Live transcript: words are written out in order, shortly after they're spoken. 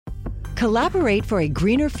Collaborate for a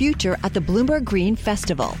greener future at the Bloomberg Green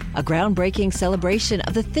Festival, a groundbreaking celebration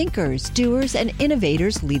of the thinkers, doers, and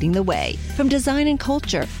innovators leading the way. From design and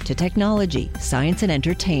culture to technology, science, and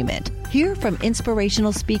entertainment. Hear from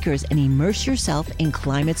inspirational speakers and immerse yourself in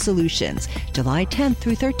climate solutions. July 10th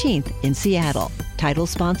through 13th in Seattle. Title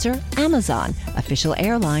sponsor, Amazon. Official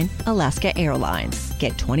airline, Alaska Airlines.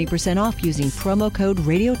 Get 20% off using promo code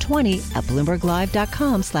Radio20 at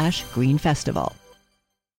BloombergLive.com/Green Festival.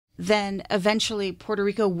 Then eventually Puerto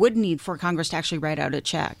Rico would need for Congress to actually write out a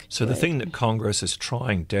check. So the thing that Congress is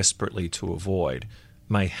trying desperately to avoid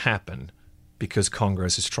may happen because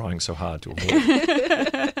Congress is trying so hard to avoid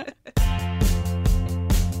it.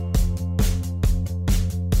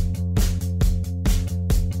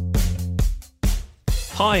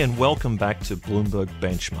 Hi and welcome back to Bloomberg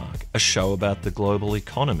Benchmark, a show about the global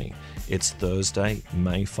economy. It's Thursday,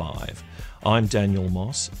 May 5. I'm Daniel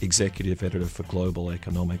Moss, Executive Editor for Global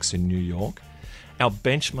Economics in New York. Our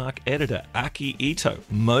benchmark editor, Aki Ito,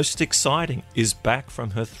 most exciting, is back from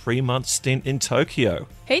her 3-month stint in Tokyo.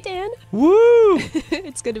 Hey, Dan. Woo!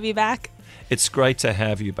 It's good to be back. It's great to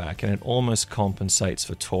have you back, and it almost compensates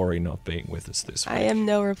for Tori not being with us this week. I am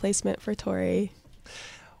no replacement for Tori.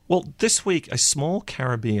 Well, this week, a small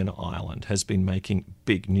Caribbean island has been making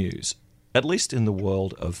big news, at least in the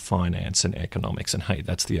world of finance and economics. And hey,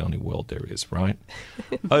 that's the only world there is, right?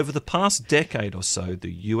 Over the past decade or so,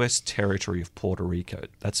 the U.S. territory of Puerto Rico,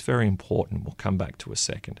 that's very important. We'll come back to a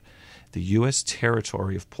second. The U.S.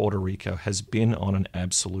 territory of Puerto Rico has been on an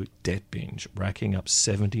absolute debt binge, racking up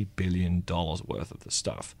 $70 billion worth of the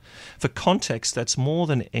stuff. For context, that's more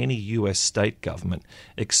than any U.S. state government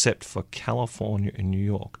except for California and New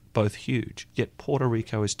York, both huge, yet Puerto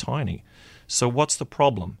Rico is tiny. So what's the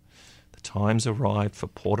problem? The time's arrived for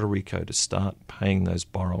Puerto Rico to start paying those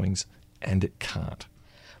borrowings, and it can't.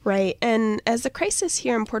 Right. And as the crisis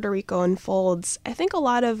here in Puerto Rico unfolds, I think a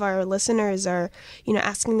lot of our listeners are,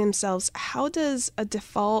 asking themselves, how does a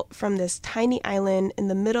default from this tiny island in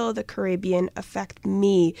the middle of the Caribbean affect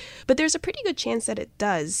me? But there's a pretty good chance that it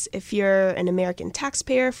does. If you're an American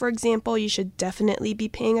taxpayer, for example, you should definitely be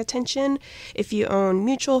paying attention. If you own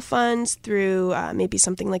mutual funds through maybe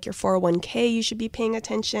something like your 401k, you should be paying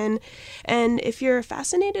attention. And if you're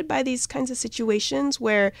fascinated by these kinds of situations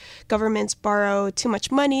where governments borrow too much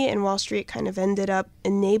money, and Wall Street kind of ended up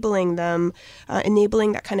enabling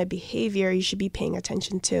that kind of behavior, you should be paying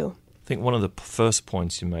attention too. I think one of the first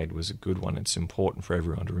points you made was a good one. It's important for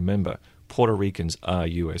everyone to remember. Puerto Ricans are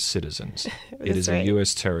U.S. citizens. It is a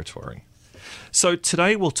U.S. territory. So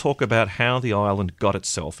today we'll talk about how the island got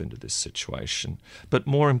itself into this situation, but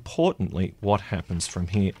more importantly, what happens from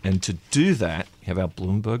here. And to do that, we have our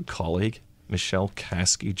Bloomberg colleague, Michelle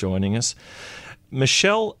Kasky, joining us.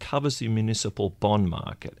 Michelle covers the municipal bond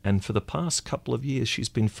market, and for the past couple of years, she's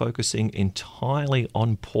been focusing entirely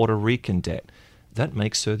on Puerto Rican debt. That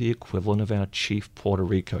makes her the equivalent of our chief Puerto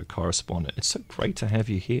Rico correspondent. It's so great to have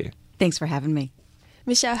you here. Thanks for having me.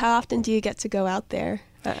 Michelle, how often do you get to go out there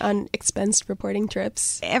on expensed reporting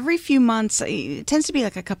trips? Every few months, it tends to be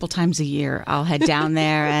like a couple times a year. I'll head down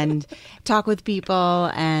there and talk with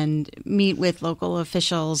people and meet with local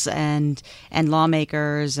officials and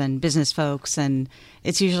lawmakers and business folks. And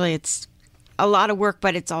it's a lot of work,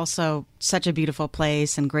 but it's also such a beautiful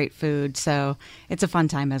place and great food. So it's a fun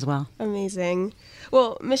time as well. Amazing.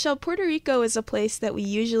 Well, Michelle, Puerto Rico is a place that we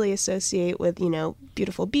usually associate with,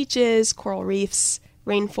 beautiful beaches, coral reefs,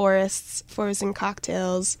 rainforests, frozen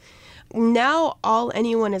cocktails. Now all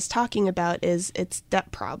anyone is talking about is its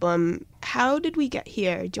debt problem. How did we get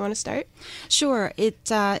here? Do you want to start? Sure. It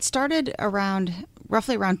started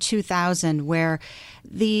roughly around 2000, where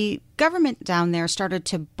the government down there started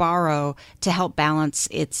to borrow to help balance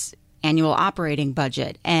its annual operating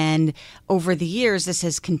budget. And over the years, this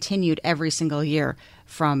has continued every single year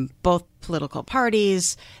from both political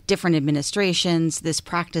parties, different administrations. This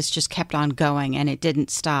practice just kept on going and it didn't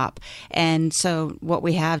stop. And so what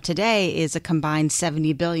we have today is a combined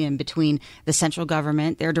 $70 billion between the central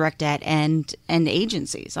government, their direct debt, and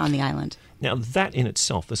agencies on the island. Now, that in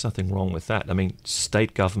itself, there's nothing wrong with that. I mean,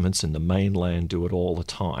 state governments in the mainland do it all the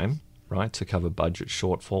time, right, to cover budget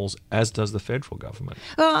shortfalls, as does the federal government.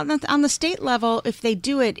 Well, on the state level, if they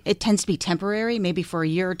do it, it tends to be temporary, maybe for a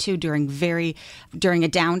year or two during a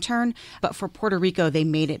downturn. But for Puerto Rico, they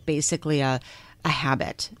made it basically a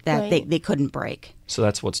habit that they couldn't break. So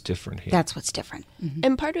that's what's different here. That's what's different. Mm-hmm.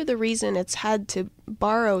 And part of the reason it's had to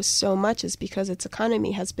borrow so much is because its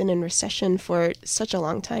economy has been in recession for such a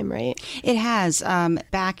long time, right? It has.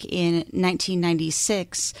 Back in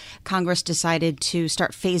 1996, Congress decided to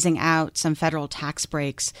start phasing out some federal tax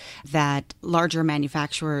breaks that larger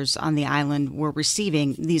manufacturers on the island were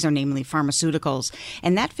receiving. These are namely pharmaceuticals.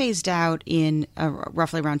 And that phased out in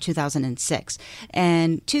roughly around 2006.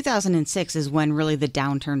 And 2006 is when really the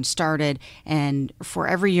downturn started. And for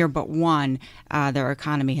every year but one, their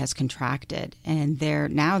economy has contracted. And their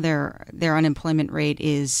unemployment rate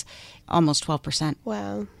is almost 12%.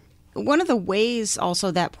 Wow. One of the ways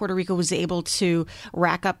also that Puerto Rico was able to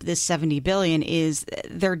rack up this $70 billion is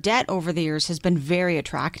their debt over the years has been very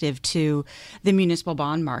attractive to the municipal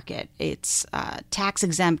bond market. It's tax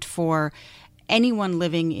exempt for anyone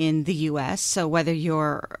living in the U.S. So whether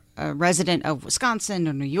you're a resident of Wisconsin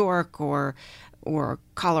or New York or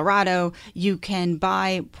Colorado, you can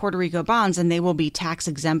buy Puerto Rico bonds and they will be tax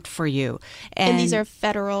exempt for you. And these are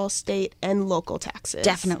federal, state, and local taxes.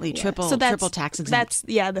 Definitely, triple tax exempt. That's,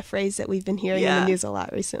 the phrase that we've been hearing in the news a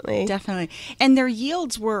lot recently. Definitely. And their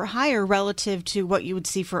yields were higher relative to what you would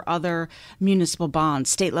see for other municipal bonds,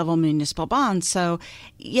 state-level municipal bonds. So,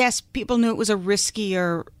 yes, people knew it was a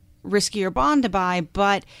riskier bond to buy,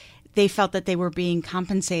 but they felt that they were being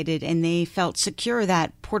compensated and they felt secure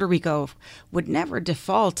that Puerto Rico would never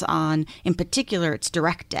default on, in particular, its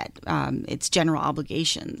direct debt, its general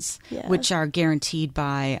obligations, which are guaranteed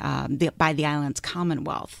by the island's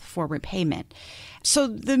Commonwealth for repayment. So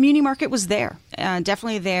the muni market was there,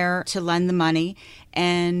 definitely there to lend the money.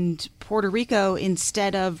 And Puerto Rico,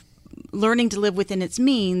 instead of learning to live within its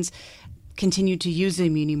means, continued to use the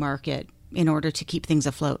muni market in order to keep things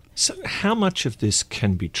afloat. So how much of this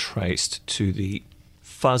can be traced to the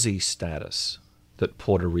fuzzy status that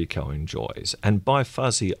Puerto Rico enjoys? And by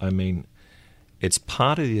fuzzy, I mean it's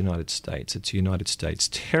part of the United States. It's United States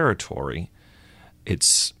territory.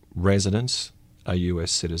 Its residents are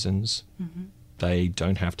U.S. citizens. Mm-hmm. They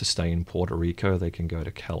don't have to stay in Puerto Rico. They can go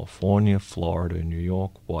to California, Florida, New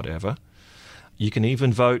York, whatever. You can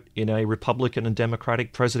even vote in a Republican and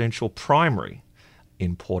Democratic presidential primary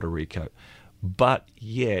in Puerto Rico, but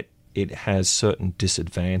yet it has certain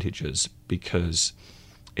disadvantages because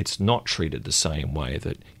it's not treated the same way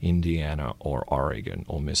that Indiana or Oregon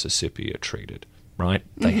or Mississippi are treated, right?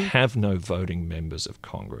 Mm-hmm. They have no voting members of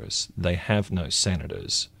Congress. They have no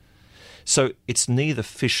senators. So it's neither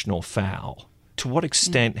fish nor fowl. To what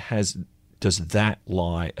extent does that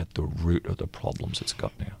lie at the root of the problems it's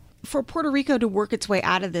got now? For Puerto Rico to work its way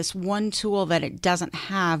out of this, one tool that it doesn't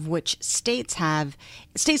have, which states have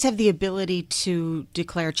the ability to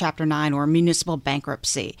declare Chapter 9 or municipal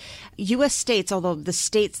bankruptcy. U.S. states, although the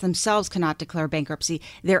states themselves cannot declare bankruptcy,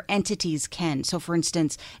 their entities can. So, for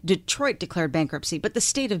instance, Detroit declared bankruptcy, but the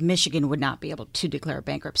state of Michigan would not be able to declare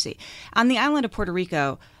bankruptcy. On the island of Puerto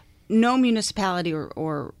Rico, no municipality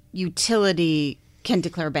or utility can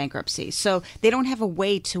declare bankruptcy. So they don't have a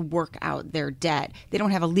way to work out their debt. They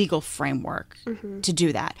don't have a legal framework to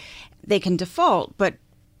do that. They can default, but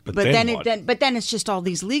then it's just all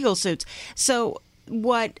these legal suits. So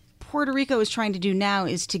what Puerto Rico is trying to do now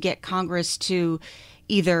is to get Congress to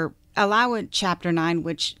either allow a Chapter 9,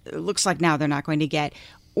 which looks like now they're not going to get,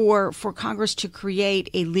 or for Congress to create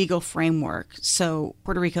a legal framework so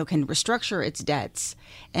Puerto Rico can restructure its debts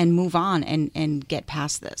and move on and get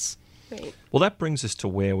past this. Right. Well, that brings us to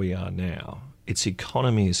where we are now. Its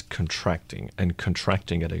economy is contracting and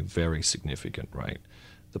contracting at a very significant rate.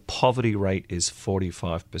 The poverty rate is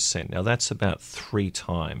 45%. Now, that's about 3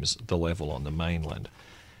 times the level on the mainland.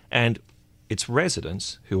 And its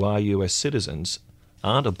residents, who are U.S. citizens,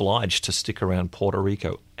 aren't obliged to stick around Puerto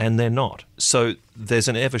Rico, and they're not. So there's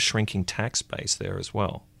an ever-shrinking tax base there as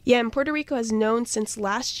well. Yeah, and Puerto Rico has known since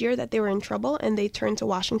last year that they were in trouble, and they turned to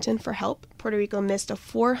Washington for help. Puerto Rico missed a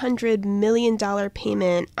 $400 million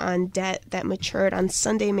payment on debt that matured on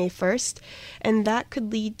Sunday, May 1st, and that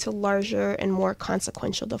could lead to larger and more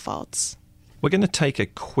consequential defaults. We're going to take a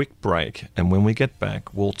quick break, and when we get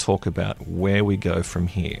back, we'll talk about where we go from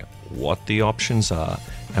here, what the options are,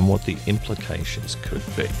 and what the implications could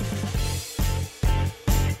be.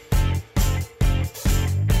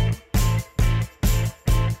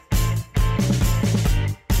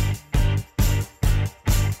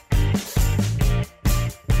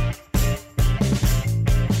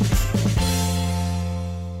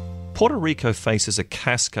 Puerto Rico faces a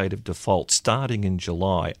cascade of defaults starting in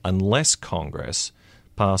July unless Congress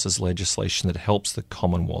passes legislation that helps the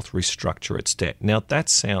Commonwealth restructure its debt. Now, that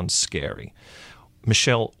sounds scary.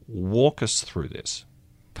 Michelle, walk us through this.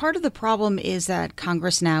 part of the problem is that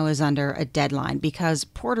Congress now is under a deadline because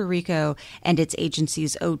Puerto Rico and its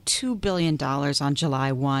agencies owe $2 billion on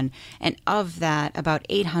July 1. And of that, about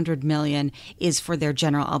 $800 million is for their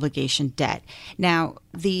general obligation debt. Now,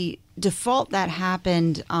 the default that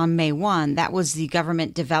happened on May 1, that was the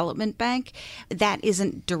Government Development Bank. That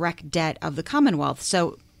isn't direct debt of the Commonwealth.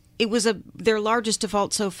 So it was their largest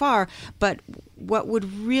default so far, but what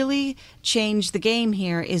would really change the game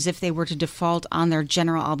here is if they were to default on their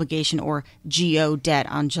general obligation or GO debt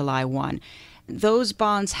on July 1. Those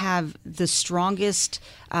bonds have the strongest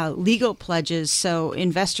legal pledges, so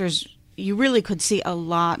investors, you really could see a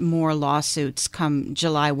lot more lawsuits come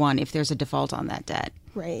July 1 if there's a default on that debt.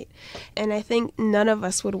 Right. And I think none of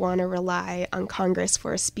us would want to rely on Congress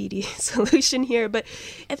for a speedy solution here. But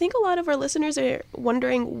I think a lot of our listeners are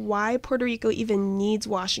wondering why Puerto Rico even needs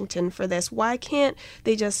Washington for this. Why can't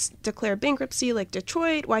they just declare bankruptcy like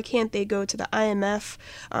Detroit? Why can't they go to the IMF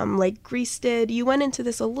like Greece did? You went into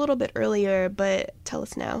this a little bit earlier, but tell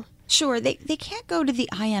us now. Sure. They can't go to the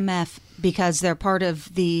IMF because they're part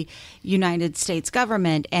of the United States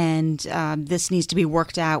government, and this needs to be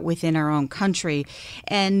worked out within our own country.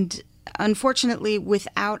 And unfortunately,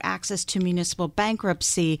 without access to municipal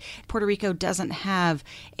bankruptcy, Puerto Rico doesn't have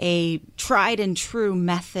a tried and true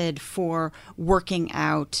method for working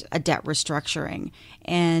out a debt restructuring.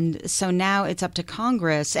 And so now it's up to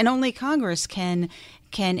Congress, and only Congress can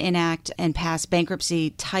enact and pass bankruptcy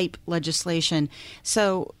type legislation.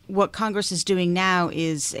 So what Congress is doing now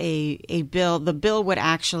is a bill. The bill would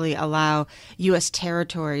actually allow U.S.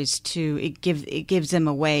 territories it gives them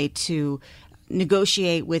a way to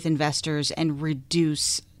negotiate with investors and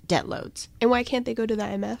reduce debt loads. And why can't they go to the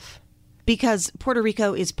IMF? Because Puerto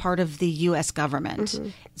Rico is part of the U.S. government,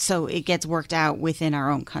 so it gets worked out within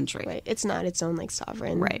our own country. Right. It's not its own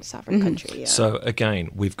sovereign Mm-hmm. country. Yeah. So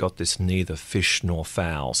again, we've got this neither fish nor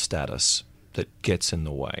fowl status that gets in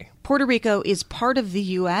the way. Puerto Rico is part of the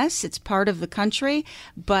U.S., it's part of the country,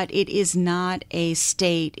 but it is not a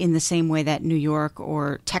state in the same way that New York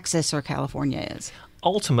or Texas or California is.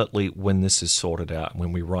 Ultimately, when this is sorted out,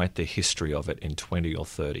 when we write the history of it in 20 or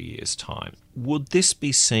 30 years' time, would this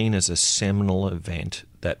be seen as a seminal event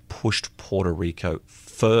that pushed Puerto Rico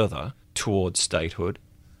further towards statehood,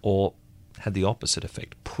 or had the opposite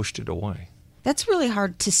effect, pushed it away? That's really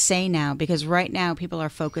hard to say now because right now people are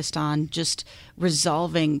focused on just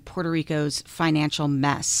resolving Puerto Rico's financial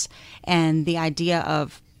mess. And the idea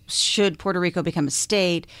of should Puerto Rico become a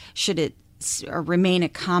state, should it remain a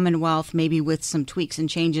commonwealth, maybe with some tweaks and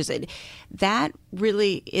changes. That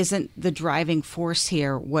really isn't the driving force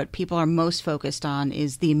here. What people are most focused on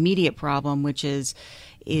is the immediate problem, which is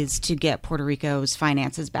to get Puerto Rico's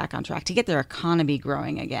finances back on track, to get their economy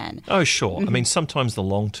growing again. Oh, sure. I mean, sometimes the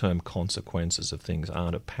long-term consequences of things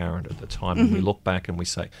aren't apparent at the time. And we look back and we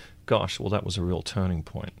say, gosh, well, that was a real turning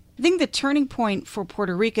point. I think the turning point for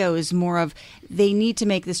Puerto Rico is more of they need to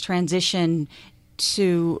make this transition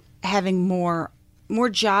to having more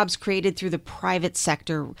jobs created through the private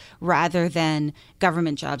sector rather than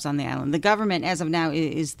government jobs on the island. The government, as of now,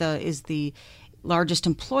 is the largest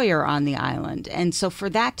employer on the island. And so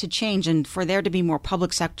for that to change and for there to be more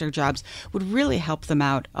public sector jobs would really help them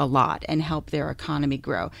out a lot and help their economy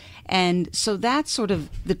grow. And so that's sort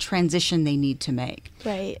of the transition they need to make.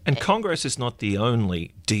 Right. And Congress is not the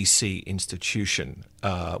only DC institution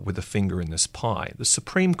with a finger in this pie. The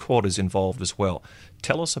Supreme Court is involved as well.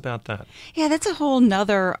 Tell us about that. Yeah, that's a whole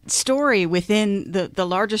nother story within the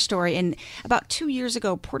larger story. And about 2 years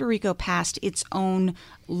ago, Puerto Rico passed its own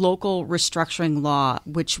local restructuring law,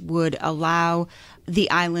 which would allow the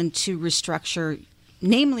island to restructure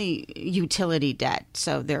namely utility debt.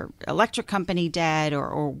 So their electric company debt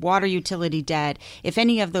or water utility debt. If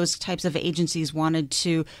any of those types of agencies wanted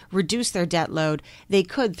to reduce their debt load, they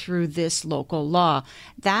could through this local law.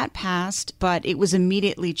 That passed, but it was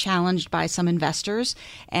immediately challenged by some investors,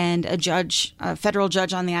 and a federal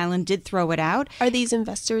judge on the island did throw it out. Are these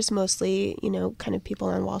investors mostly, kind of people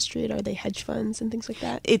on Wall Street? Are they hedge funds and things like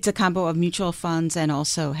that? It's a combo of mutual funds and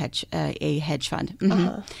also a hedge fund.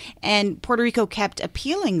 Mm-hmm. And Puerto Rico kept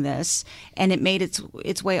appealing this, and it made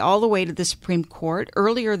its way all the way to the Supreme Court.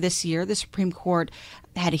 Earlier this year, the Supreme Court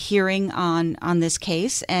had a hearing on this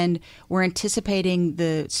case, and we're anticipating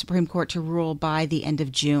the Supreme Court to rule by the end of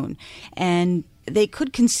June. And they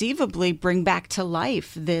could conceivably bring back to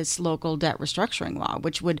life this local debt restructuring law,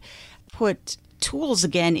 which would put tools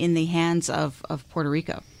again in the hands of Puerto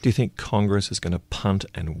Rico. Do you think Congress is going to punt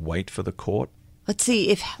and wait for the court? Let's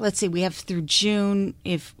see. We have through June.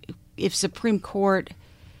 If Supreme Court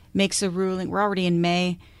makes a ruling, we're already in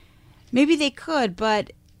May. Maybe they could,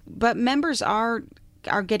 but members are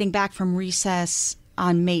getting back from recess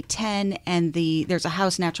on May 10, and there's a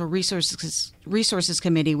House Natural Resources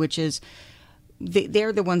Committee, which is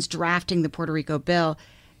they're the ones drafting the Puerto Rico bill.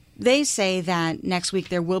 They say that next week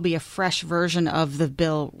there will be a fresh version of the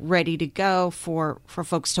bill ready to go for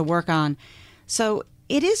folks to work on. So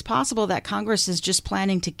it is possible that Congress is just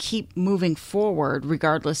planning to keep moving forward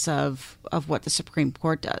regardless of what the Supreme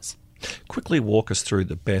Court does. Quickly walk us through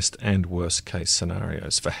the best and worst case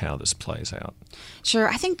scenarios for how this plays out. Sure.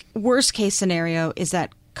 I think worst case scenario is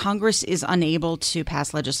that Congress is unable to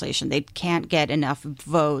pass legislation. They can't get enough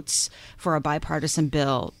votes for a bipartisan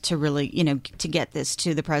bill to really, to get this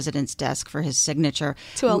to the president's desk for his signature.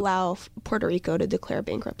 To allow Puerto Rico to declare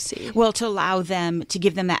bankruptcy. Well, to allow them, to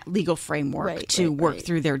give them that legal framework to work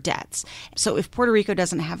through their debts. So if Puerto Rico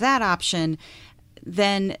doesn't have that option,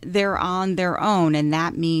 then they're on their own, and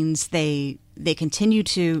that means they continue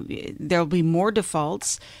to, there'll be more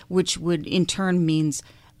defaults, which would in turn means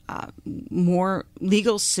more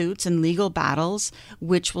legal suits and legal battles,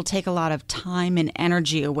 which will take a lot of time and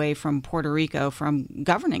energy away from Puerto Rico from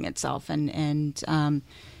governing itself and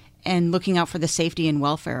looking out for the safety and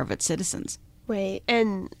welfare of its citizens. Right.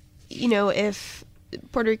 And, if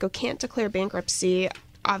Puerto Rico can't declare bankruptcy,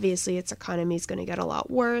 obviously its economy is going to get a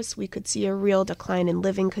lot worse. We could see a real decline in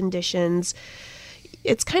living conditions.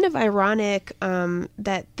 It's kind of ironic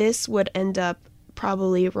that this would end up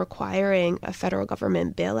probably requiring a federal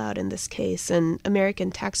government bailout in this case, and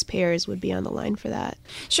American taxpayers would be on the line for that.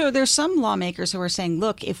 Sure, there's some lawmakers who are saying,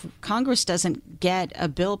 look, if Congress doesn't get this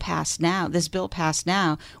bill passed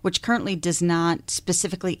now, which currently does not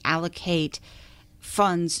specifically allocate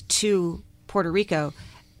funds to Puerto Rico,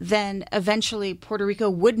 then eventually Puerto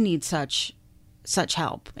Rico would need such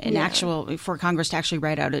help for Congress to actually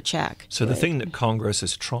write out a check. So the thing that Congress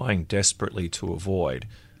is trying desperately to avoid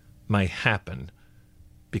may happen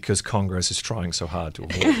because Congress is trying so hard to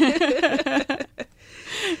avoid it.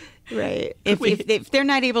 Right. If they're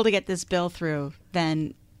not able to get this bill through,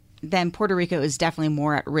 then Puerto Rico is definitely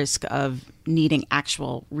more at risk of needing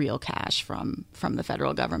actual real cash from the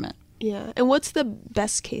federal government. Yeah. And what's the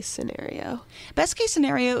best case scenario? Best case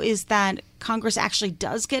scenario is that Congress actually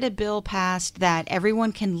does get a bill passed that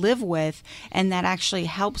everyone can live with, and that actually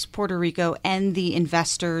helps Puerto Rico and the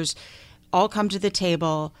investors all come to the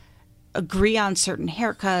table, agree on certain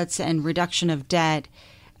haircuts and reduction of debt,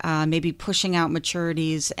 maybe pushing out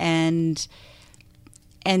maturities, and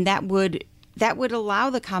that would allow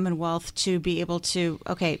the Commonwealth to be able to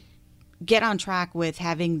get on track with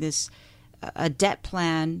having a debt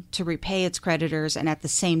plan to repay its creditors, and at the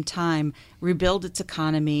same time rebuild its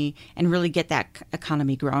economy and really get that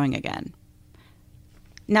economy growing again.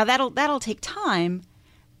 Now that'll take time.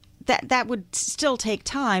 That would still take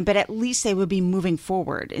time, but at least they would be moving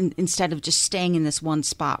forward instead of just staying in this one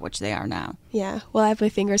spot, which they are now. Yeah, well, I have my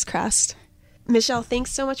fingers crossed. Michelle,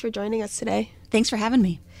 thanks so much for joining us today. Thanks for having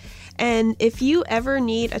me. And if you ever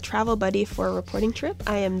need a travel buddy for a reporting trip,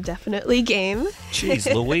 I am definitely game.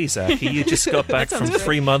 Jeez, Louise, Aki, you just got back from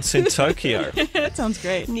 3 months in Tokyo. That sounds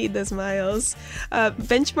great. Need those miles.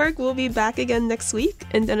 Benchmark will be back again next week.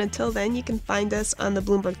 And then until then, you can find us on the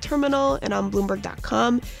Bloomberg Terminal and on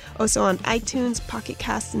Bloomberg.com. Also on iTunes, Pocket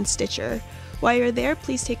Cast, and Stitcher. While you're there,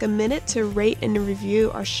 please take a minute to rate and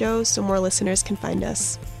review our show so more listeners can find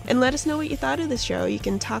us. And let us know what you thought of the show. You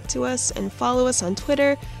can talk to us and follow us on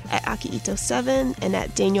Twitter at Akiito7 and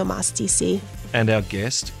at Daniel Moss DC. And our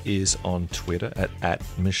guest is on Twitter at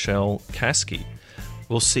Michelle Kasky.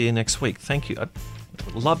 We'll see you next week. Thank you. I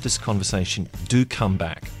love this conversation. Do come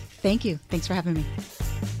back. Thank you. Thanks for having me.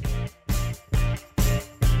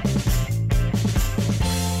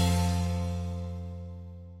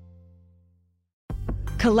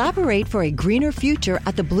 Collaborate for a greener future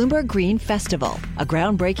at the Bloomberg Green Festival, a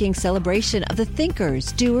groundbreaking celebration of the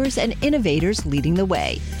thinkers, doers, and innovators leading the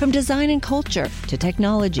way. From design and culture to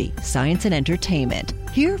technology, science, and entertainment.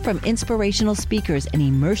 Hear from inspirational speakers and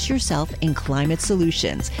immerse yourself in climate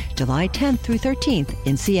solutions. July 10th through 13th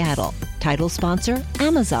in Seattle. Title sponsor,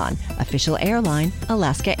 Amazon. Official airline,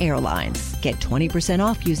 Alaska Airlines. Get 20%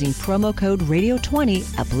 off using promo code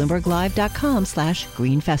radio20 at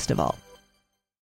BloombergLive.com/Green Festival.